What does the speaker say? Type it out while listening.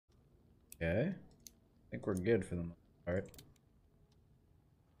Okay. I think we're good for the most part.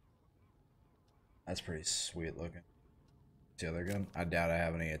 That's pretty sweet looking. The other gun? I doubt I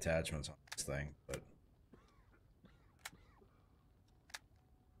have any attachments on this thing, but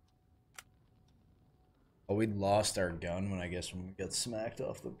oh, we lost our gun when we got smacked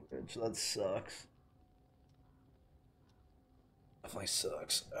off the bridge. That sucks. Definitely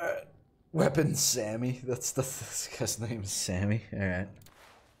sucks. Alright. Weapon Sammy. This guy's name is Sammy. Alright.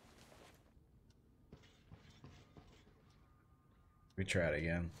 We try it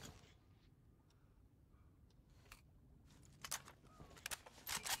again.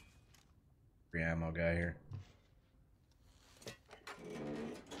 Free ammo guy here.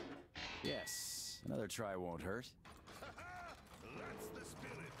 Yes, another try won't hurt. That's the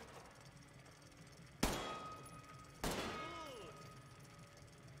spirit.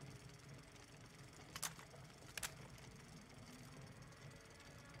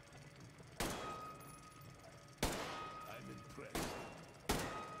 I'm impressed.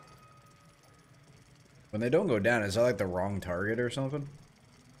 When they don't go down, is that like the wrong target or something?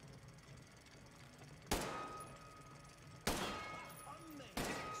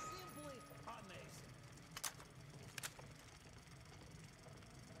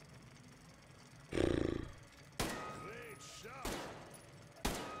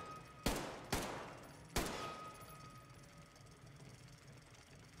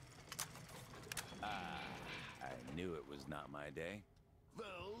 I knew it was not my day.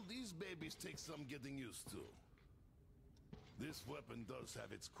 Well, these babies take some getting used to. This weapon does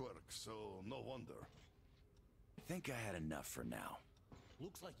have its quirks, so no wonder. I think I had enough for now.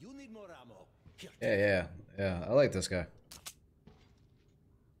 Looks like you need more ammo. Here. Yeah. I like this guy.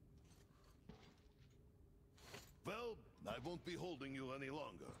 Well, I won't be holding you any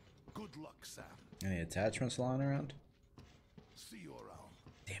longer. Good luck, Sam. Any attachments lying around? See you around.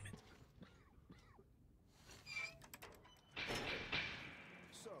 Damn it.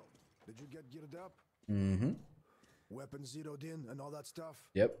 So, did you get geared up? Mm-hmm. Weapons zeroed in and all that stuff?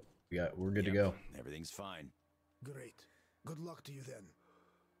 Yep. We're good to go. Everything's fine. Great. Good luck to you then.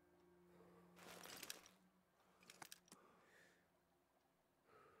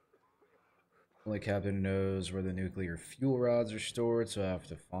 Only Captain knows where the nuclear fuel rods are stored, so I have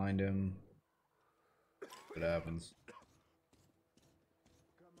to find him. What happens?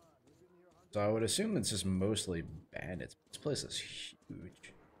 So I would assume it's just mostly bandits. This place is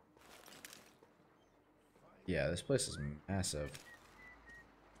huge. Yeah, this place is massive.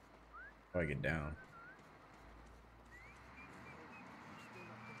 How do I get down?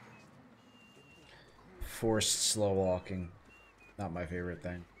 Forced slow walking. Not my favorite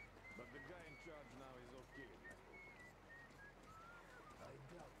thing. But the guy in charge now is okay. I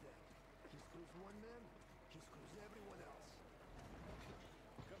doubt that. He screws one man, he screws everyone else.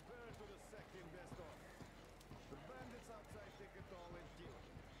 Compare it to the second best offer. The bandits outside take it all and kill it.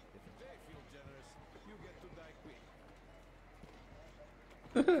 If they feel generous, you get to die quick.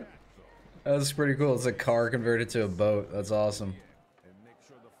 That's pretty cool. It's a car converted to a boat. That's awesome. And make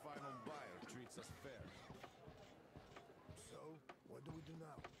sure the final buyer treats us fair. So, what do we do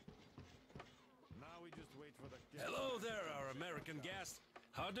now? Now we just wait for the Hello there, our American guest.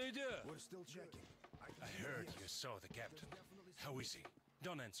 How do you do? We're still checking. I heard you saw the captain. How is he?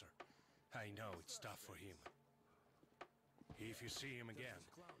 Don't answer. I know it's tough for him. If you see him again,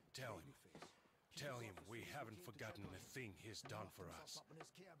 tell him. Tell him we haven't forgotten a thing he's done for us. Up in his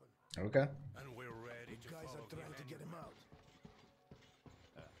cabin. Okay. And we're ready to Guys follow are trying to get him out.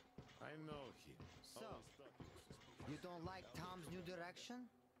 I know him. So, you don't like Tom's new direction?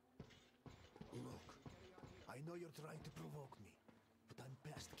 Look, I know you're trying to provoke me, but I'm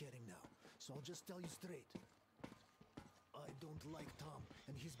past caring now, so I'll just tell you straight. I don't like Tom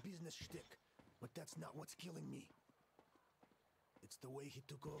and his business shtick, but that's not what's killing me. It's the way he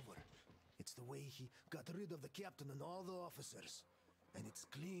took over. It's the way he got rid of the captain and all the officers. And it's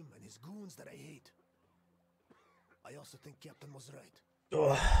Klim and his goons that I hate. I also think Captain was right.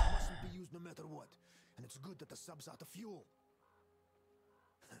 Mustn't be used no matter what. And it's good that the sub's out of fuel.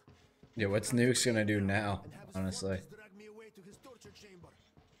 Yeah, what's Nuke's gonna do now, And have his honestly? forces drag me away to his torture chamber.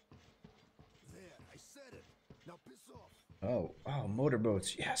 There, I said it. Now piss off. Oh,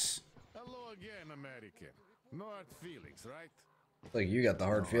 motorboats, yes. Hello again, American. No hard feelings, right? Like you got the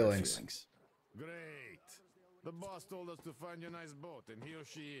hard feelings. Great. The boss told us to find you a nice boat, and here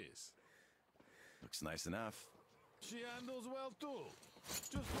she is. Looks nice enough. She handles well too.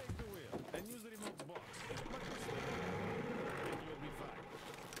 Just take the wheel and use the remote box. But you stay and you'll be fine.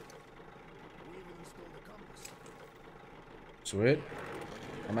 We even installed a compass. Sweet.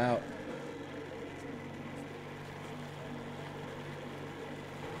 I'm out.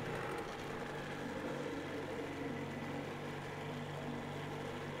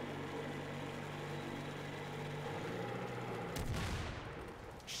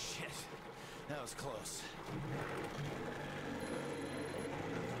 That was close.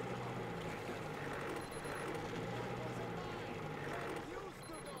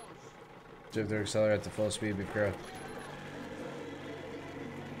 Shift to accelerate to full speed before.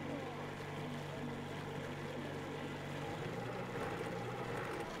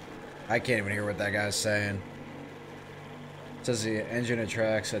 I can't even hear what that guy's saying. It says the engine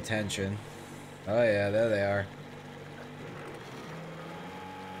attracts attention. Oh yeah, there they are.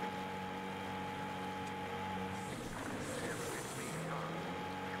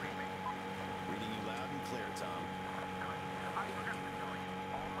 Reading you loud and clear, Tom.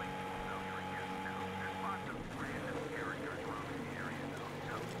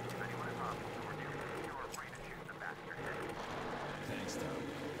 Thanks, Tom.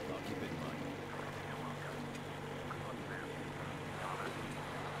 I'll keep it in mind.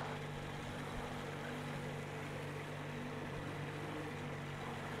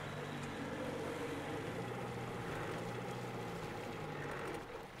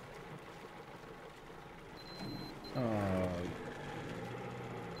 Oh.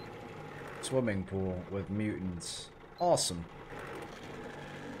 Swimming pool with mutants. Awesome.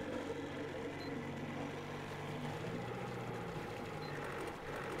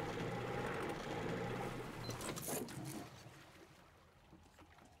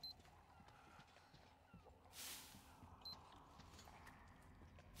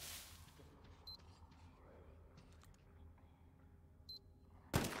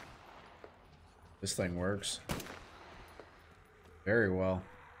 This thing works very well.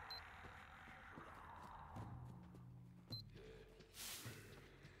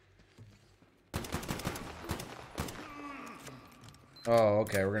 Oh,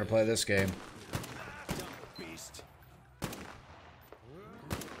 okay, we're gonna play this game. Dumb beast.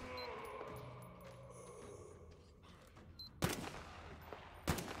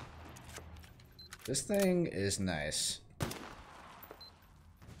 This thing is nice.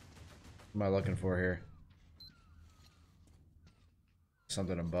 What am I looking for here?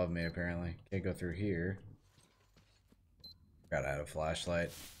 Something above me, apparently. Can't go through here. Gotta have a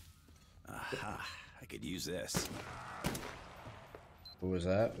flashlight. Aha. I could use this. What was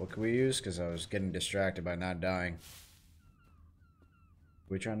that? What can we use? Because I was getting distracted by not dying.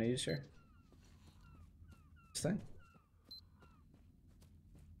 What are we trying to use here? This thing?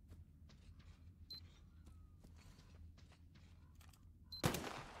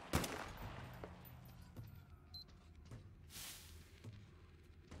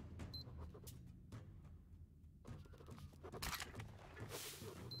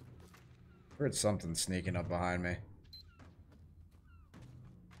 Heard something sneaking up behind me.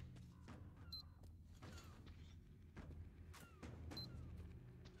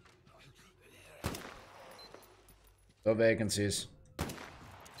 No vacancies.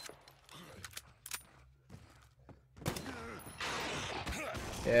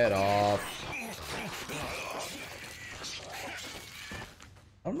 Get off.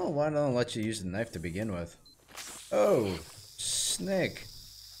 I don't know why they don't let you use the knife to begin with. Oh, snake.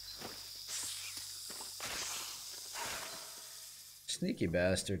 Sneaky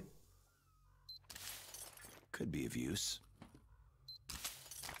bastard. Could be of use.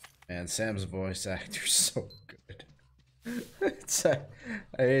 Man, Sam's voice actor's so good.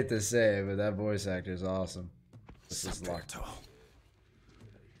 I hate to say it, but that voice actor is awesome. This is locked.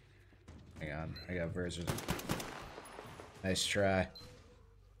 Hang on, I got verses. Nice try. I'm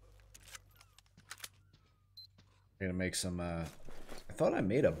gonna make some, I thought I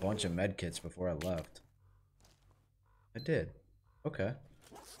made a bunch of med kits before I left. I did. Okay.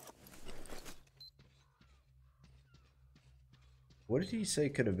 What did he say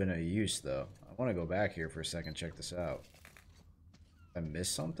could have been a use, though? I want to go back here for a second, check this out. Did I miss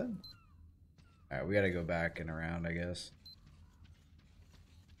something? Alright, we gotta go back and around, I guess.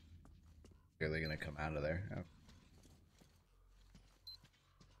 Are they gonna come out of there? Oh.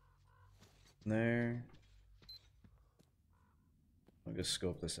 There. I'll just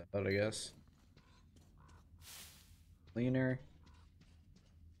scope this out, I guess. Cleaner.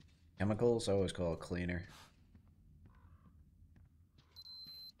 Chemicals? I always call it cleaner.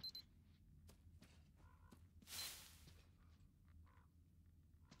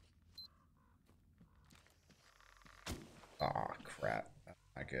 Aw, oh, crap. That's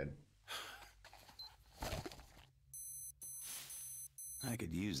not good. I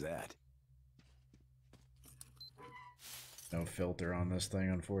could use that. No filter on this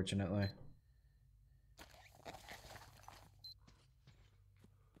thing, unfortunately.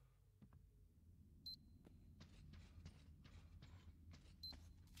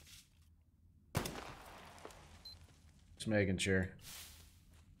 Just making sure.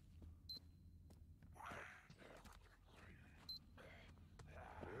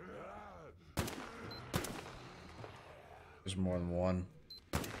 There's more than one.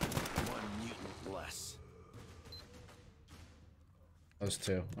 One mutant less. Those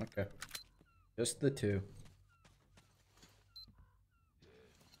two. Okay. Just the two.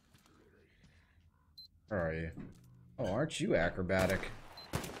 Where are you? Oh, aren't you acrobatic?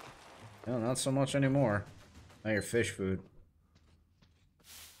 No, not so much anymore. Now you're fish food.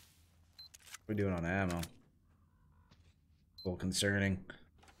 What are we doing on ammo? A little concerning.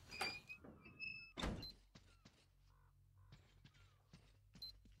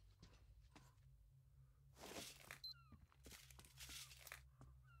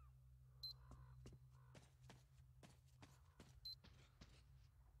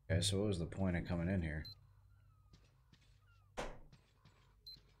 Okay, so what was the point of coming in here?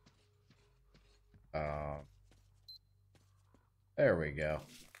 There we go.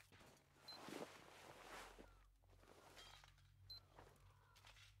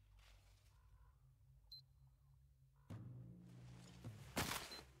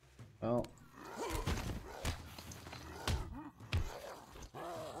 Well.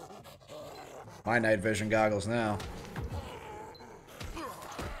 My night vision goggles now.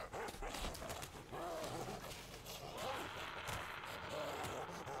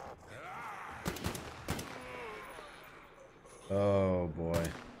 Oh boy.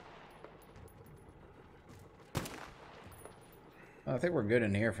 I think we're good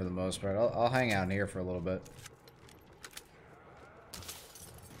in here for the most part. I'll hang out in here for a little bit.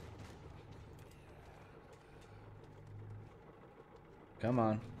 Come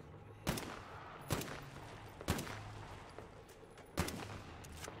on. I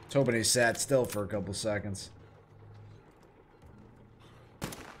was hoping he sat still for a couple seconds.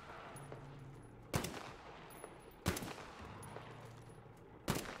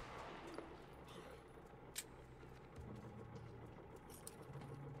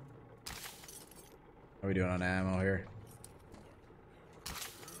 How are we doing on ammo here?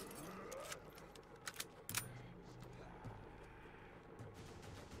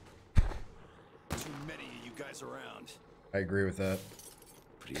 Too many of you guys around. I agree with that.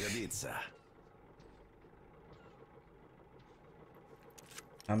 Priyaditsa.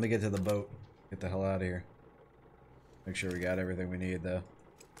 Time to get to the boat. Get the hell out of here. Make sure we got everything we need, though.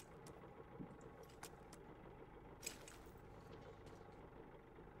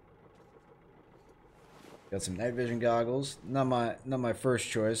 Got some night vision goggles. Not my first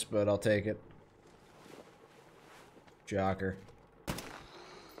choice, but I'll take it. Jocker. How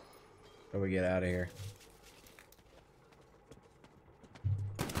do we get out of here?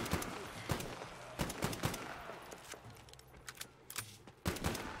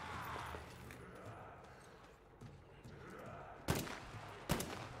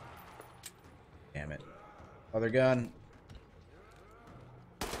 Damn it. Other gun.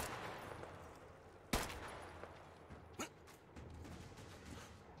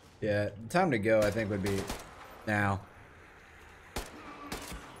 Yeah, time to go, I think, would be now.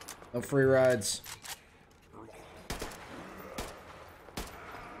 No free rides.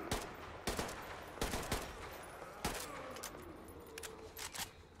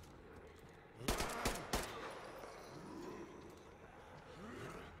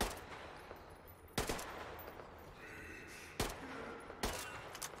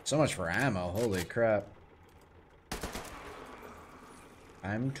 So much for ammo, holy crap.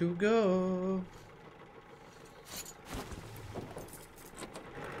 Time to go.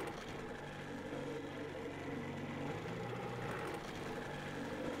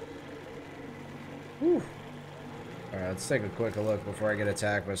 Whew. Alright, let's take a quick look before I get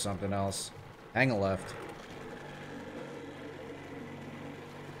attacked by something else. Hang a left.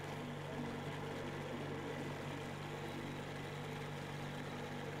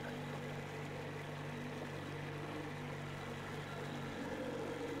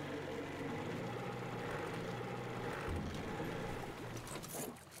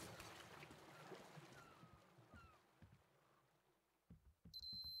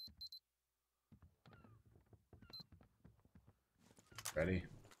 Ready?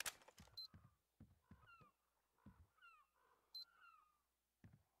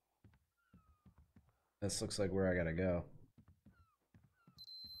 This looks like where I gotta go.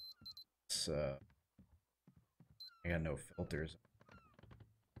 So I got no filters.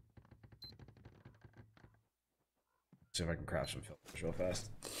 See if I can craft some filters real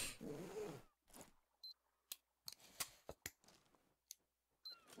fast.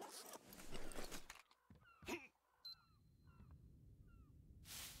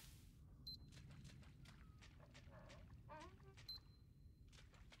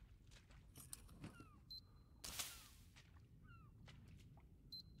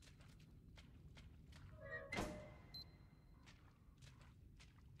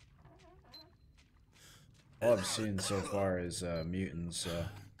 All I've seen so far is mutants, so.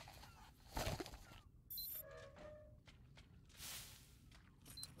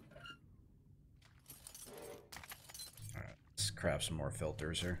 Alright, let's craft some more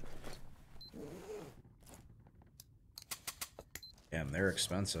filters here. Damn, they're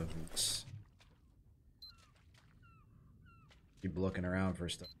expensive. Let's keep looking around for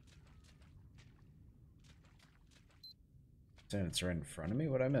stuff. Saying it's right in front of me?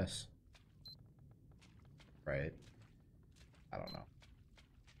 What'd I miss? Right. I don't know.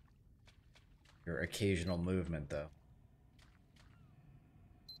 Your occasional movement, though.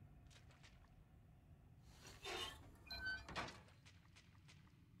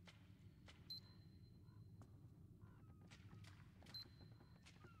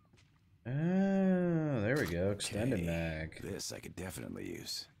 Oh, there we go. Extended mag. This I could definitely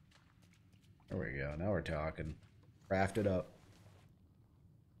use. There we go. Now we're talking. Craft it up.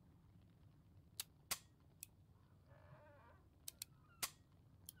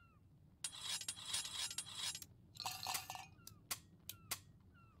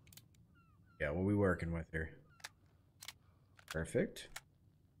 Yeah, what are we working with here? Perfect.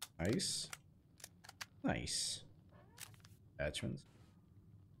 Nice. Nice. Attachments.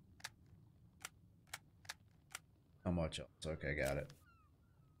 How much else? Okay, got it.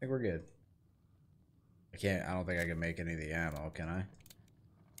 I think we're good. I don't think I can make any of the ammo, can I?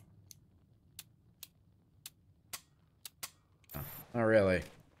 Oh, not really.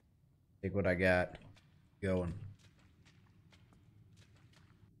 Take what I got. Going.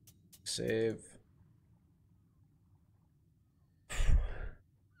 Save.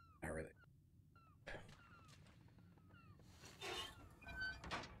 Not really.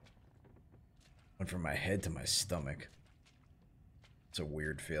 Went from my head to my stomach. It's a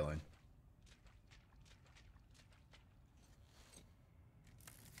weird feeling.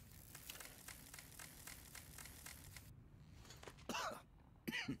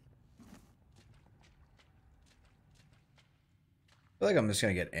 I feel like I'm just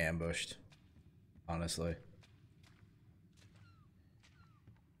gonna get ambushed, honestly.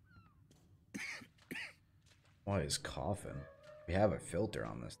 Why is coughing? We have a filter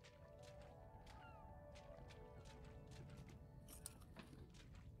on this.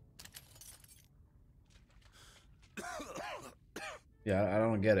 Yeah, I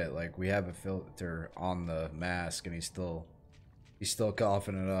don't get it. Like, we have a filter on the mask and he's still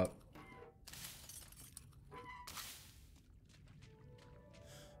coughing it up.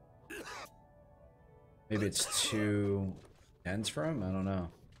 Maybe it's too intense for him? I don't know.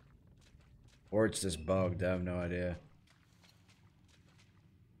 Or it's just bugged. I have no idea.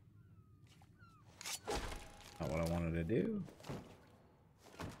 Not what I wanted to do.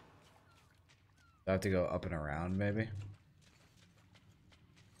 I have to go up and around, maybe?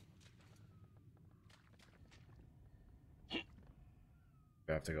 Do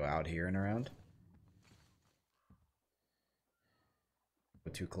I have to go out here and around?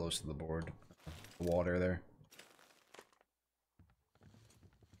 Go too close to the board. The water there.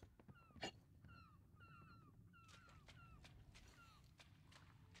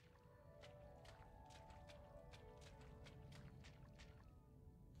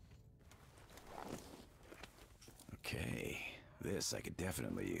 Okay, this I could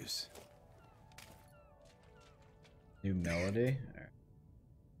definitely use. New melody?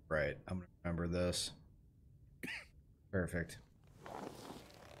 Right, I'm gonna remember this. Perfect.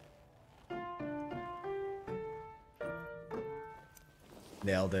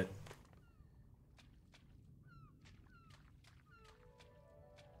 Nailed it.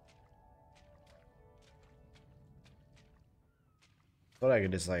 Thought I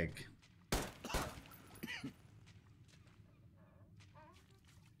could just like...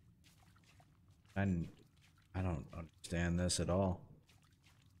 I don't understand this at all.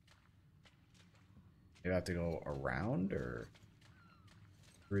 You have to go around or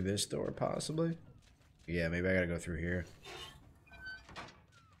through this door possibly? Yeah, maybe I gotta go through here.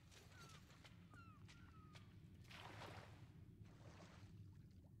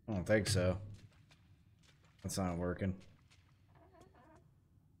 I don't think so. That's not working.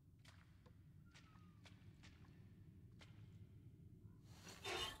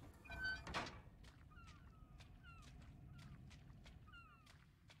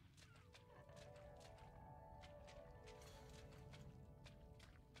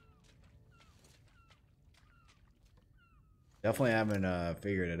 Definitely haven't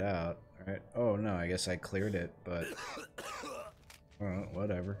figured it out. Alright. Oh no, I guess I cleared it, but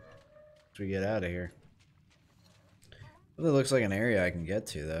whatever. Once we get out of here. Well, it looks like an area I can get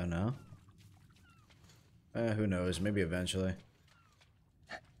to though, no? Who knows, maybe eventually.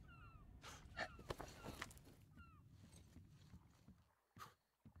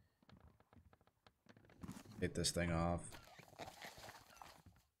 Take this thing off.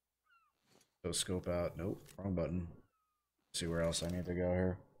 Go scope out. Nope, wrong button. See where else I need to go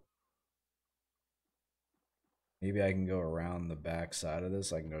here. Maybe I can go around the back side of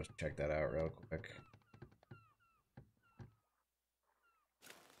this. I can go check that out real quick.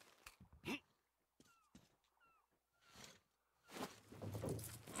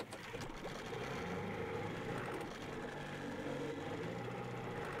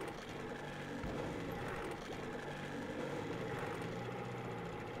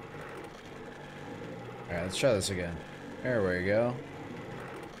 Alright, let's try this again. There we go.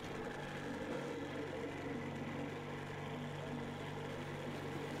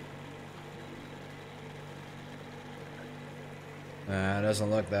 Nah, it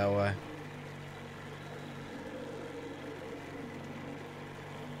doesn't look that way.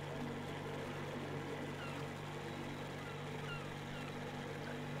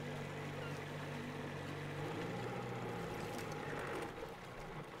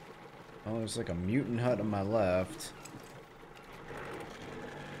 Oh, there's like a mutant hut on my left.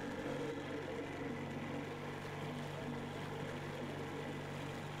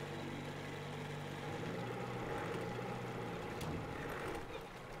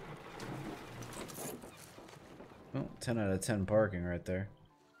 Oh, 10 out of 10 parking right there.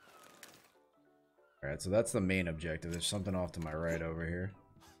 Alright, so that's the main objective. There's something off to my right over here.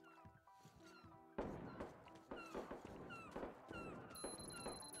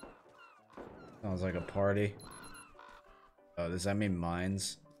 Sounds like a party. Oh, does that mean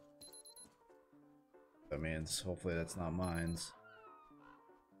mines? That means hopefully that's not mines.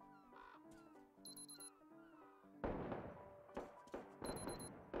 I'm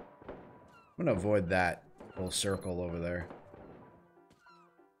gonna avoid that little circle over there.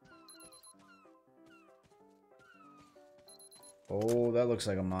 Oh, that looks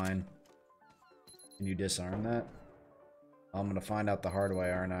like a mine. Can you disarm that? I'm gonna find out the hard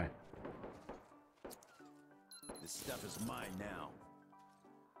way, aren't I? This stuff is mine now.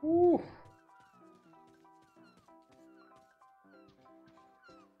 Woo.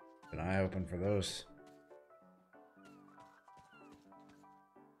 An eye open for those.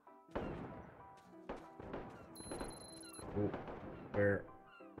 Ooh, where?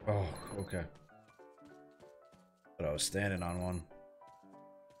 Oh, okay. But I was standing on one.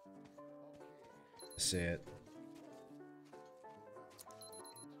 See it.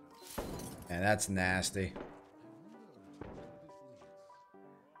 And that's nasty.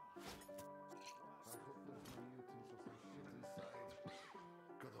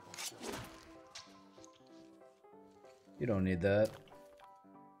 You don't need that.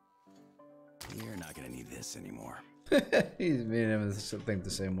 You're not gonna need this anymore. He's me and him think the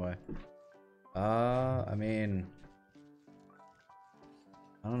same way. I mean,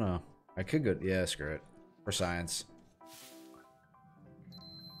 I don't know. I could go. Yeah, screw it. For science.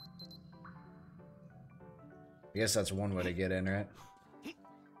 I guess that's one way to get in, right?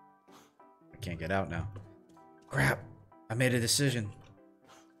 I can't get out now. Crap! I made a decision.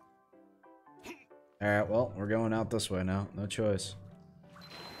 Alright, well, we're going out this way now. No choice.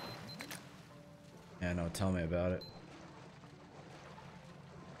 Yeah, no, tell me about it.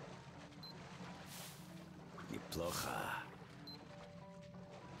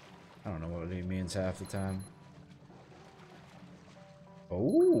 I don't know what he means half the time.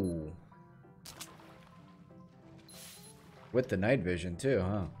 Oh! With the night vision too,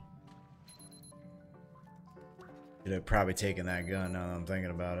 huh? Should have probably taken that gun now that I'm thinking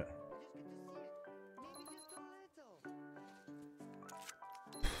about it.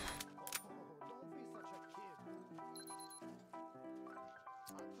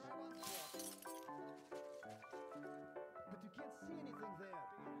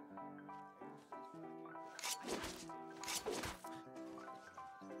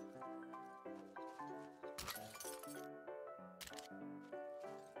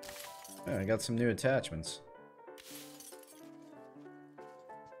 Yeah, I got some new attachments.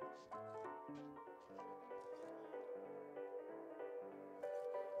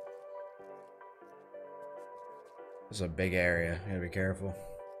 This is a big area. You gotta be careful.